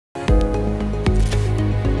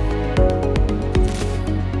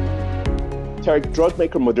Tariq, drug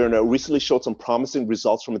maker Moderna recently showed some promising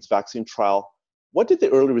results from its vaccine trial. What did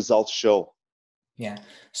the early results show? Yeah.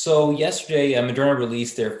 So yesterday, Moderna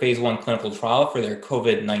released their phase 1 clinical trial for their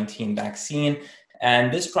COVID-19 vaccine.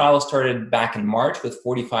 And this trial started back in March with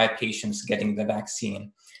 45 patients getting the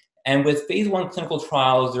vaccine. And with phase 1 clinical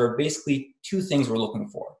trials, there are basically two things we're looking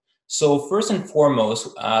for. So first and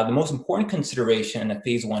foremost, the most important consideration in a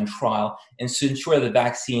phase 1 trial is to ensure the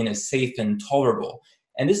vaccine is safe and tolerable.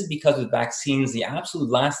 And this is because with vaccines, the absolute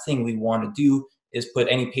last thing we want to do is put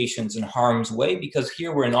any patients in harm's way, because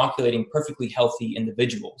here we're inoculating perfectly healthy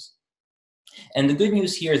individuals. And the good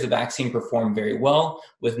news here is the vaccine performed very well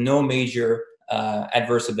with no major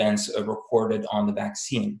adverse events recorded on the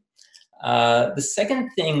vaccine. The second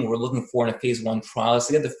thing we're looking for in a phase 1 trial is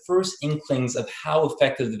to get the first inklings of how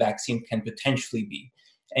effective the vaccine can potentially be.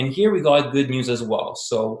 And here we got good news as well.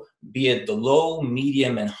 So be it the low,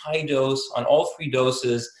 medium, and high dose, on all three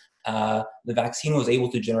doses, the vaccine was able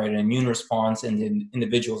to generate an immune response in the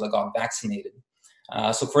individuals that got vaccinated.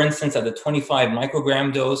 So for instance, at the 25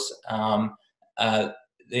 microgram dose, the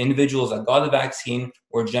individuals that got the vaccine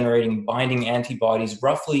were generating binding antibodies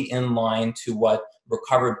roughly in line to what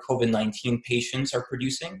recovered COVID-19 patients are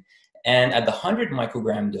producing. And at the 100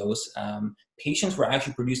 microgram dose, patients were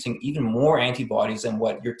actually producing even more antibodies than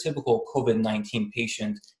what your typical COVID-19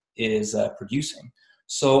 patient is producing.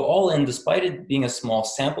 So all in, despite it being a small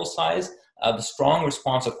sample size, the strong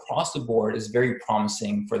response across the board is very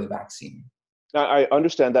promising for the vaccine. Now, I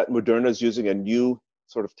understand that Moderna is using a new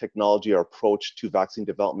sort of technology or approach to vaccine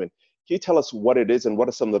development. Can you tell us what it is and what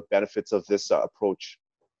are some of the benefits of this approach?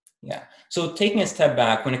 Yeah. So taking a step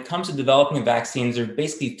back, when it comes to developing vaccines, there are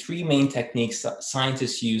basically three main techniques that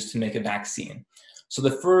scientists use to make a vaccine. So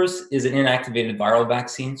the first is an inactivated viral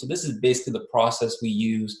vaccine. So this is basically the process we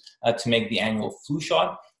use to make the annual flu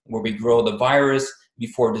shot, where we grow the virus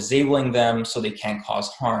before disabling them so they can't cause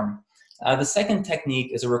harm. The second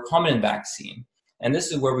technique is a recombinant vaccine. And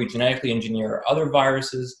this is where we genetically engineer other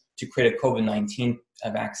viruses to create a COVID-19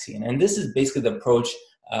 vaccine. And this is basically the approach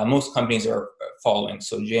most companies are following.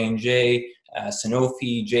 So J&J,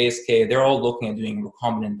 Sanofi, JSK, they're all looking at doing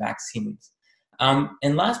recombinant vaccines.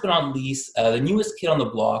 And last but not least, the newest kid on the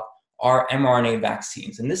block are mRNA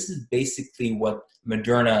vaccines. And this is basically what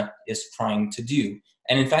Moderna is trying to do.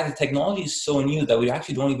 And in fact, the technology is so new that we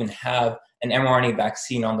actually don't even have an mRNA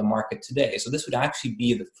vaccine on the market today. So this would actually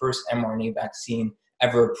be the first mRNA vaccine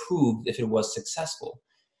ever approved if it was successful.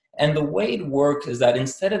 And the way it works is that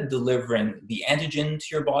instead of delivering the antigen to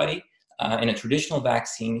your body in a traditional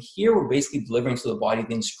vaccine, here we're basically delivering to the body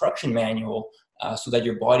the instruction manual so that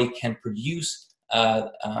your body can produce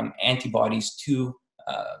antibodies to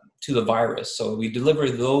the virus. So we deliver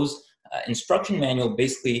those instruction manual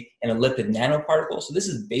basically in a lipid nanoparticle. So this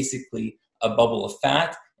is basically a bubble of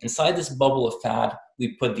fat. Inside this bubble of fat,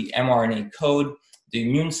 we put the mRNA code. The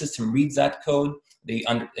immune system reads that code. The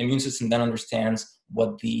immune system then understands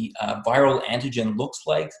what the viral antigen looks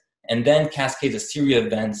like, and then cascades a series of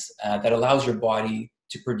events that allows your body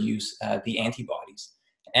to produce the antibodies.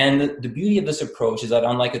 And the beauty of this approach is that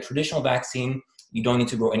unlike a traditional vaccine, you don't need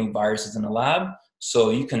to grow any viruses in the lab, so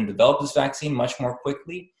you can develop this vaccine much more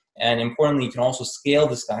quickly, and importantly, you can also scale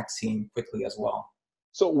this vaccine quickly as well.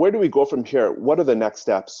 So where do we go from here? What are the next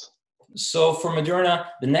steps? So for Moderna,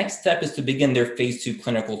 the next step is to begin their phase 2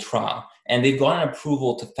 clinical trial. And they've gotten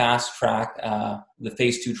approval to fast track the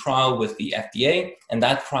phase 2 trial with the FDA, and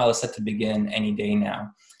that trial is set to begin any day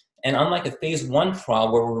now. And unlike a phase 1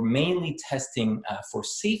 trial where we're mainly testing for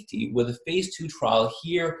safety, with a phase 2 trial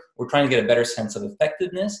here, we're trying to get a better sense of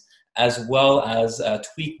effectiveness, as well as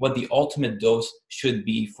tweak what the ultimate dose should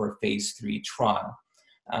be for a phase 3 trial.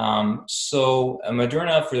 So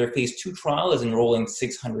Moderna, for their phase 2 trial, is enrolling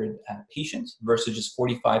 600 patients versus just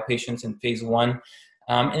 45 patients in phase 1.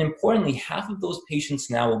 And importantly, half of those patients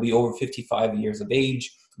now will be over 55 years of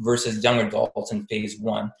age versus young adults in phase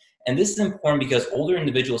 1. And this is important because older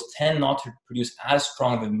individuals tend not to produce as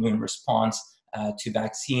strong of an immune response to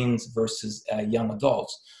vaccines versus young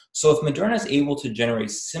adults. So if Moderna is able to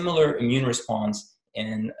generate similar immune response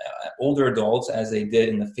in older adults as they did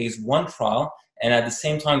in the phase 1 trial, and at the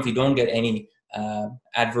same time, if you don't get any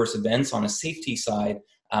adverse events on a safety side,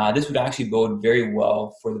 this would actually bode very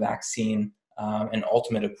well for the vaccine and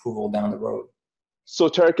ultimate approval down the road. So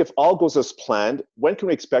Tariq, if all goes as planned, when can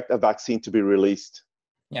we expect a vaccine to be released?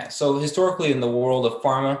 Yeah, so historically in the world of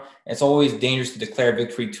pharma, it's always dangerous to declare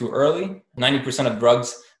victory too early. 90% of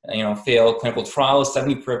drugs, fail clinical trials.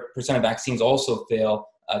 70% of vaccines also fail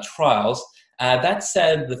trials. That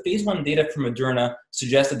said, the phase 1 data from Moderna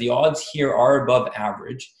suggests that the odds here are above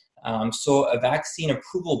average. So a vaccine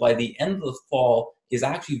approval by the end of the fall is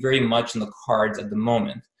actually very much in the cards at the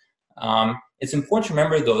moment. It's important to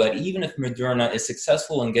remember, though, that even if Moderna is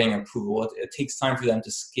successful in getting approval, it takes time for them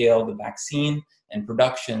to scale the vaccine and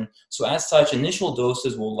production. So as such, initial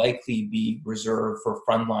doses will likely be reserved for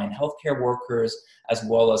frontline healthcare workers as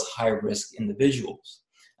well as high-risk individuals.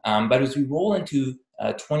 But as we roll into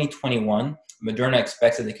 2021, Moderna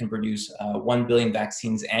expects that they can produce 1 billion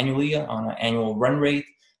vaccines annually on an annual run rate.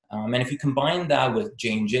 And if you combine that with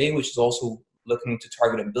J&J, which is also looking to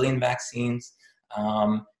target 1 billion vaccines,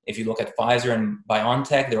 if you look at Pfizer and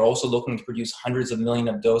BioNTech, they're also looking to produce hundreds of millions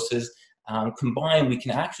of doses. Combined, we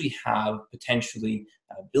can actually have potentially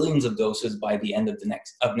billions of doses by the end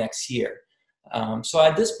of next year. So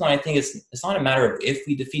at this point, I think it's not a matter of if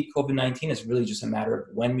we defeat COVID-19, it's really just a matter of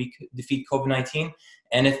when we defeat COVID-19.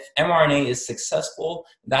 And if mRNA is successful,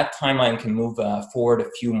 that timeline can move forward a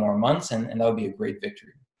few more months, and that would be a great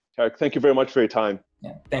victory. Tariq, thank you very much for your time.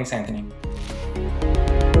 Yeah, thanks, Anthony.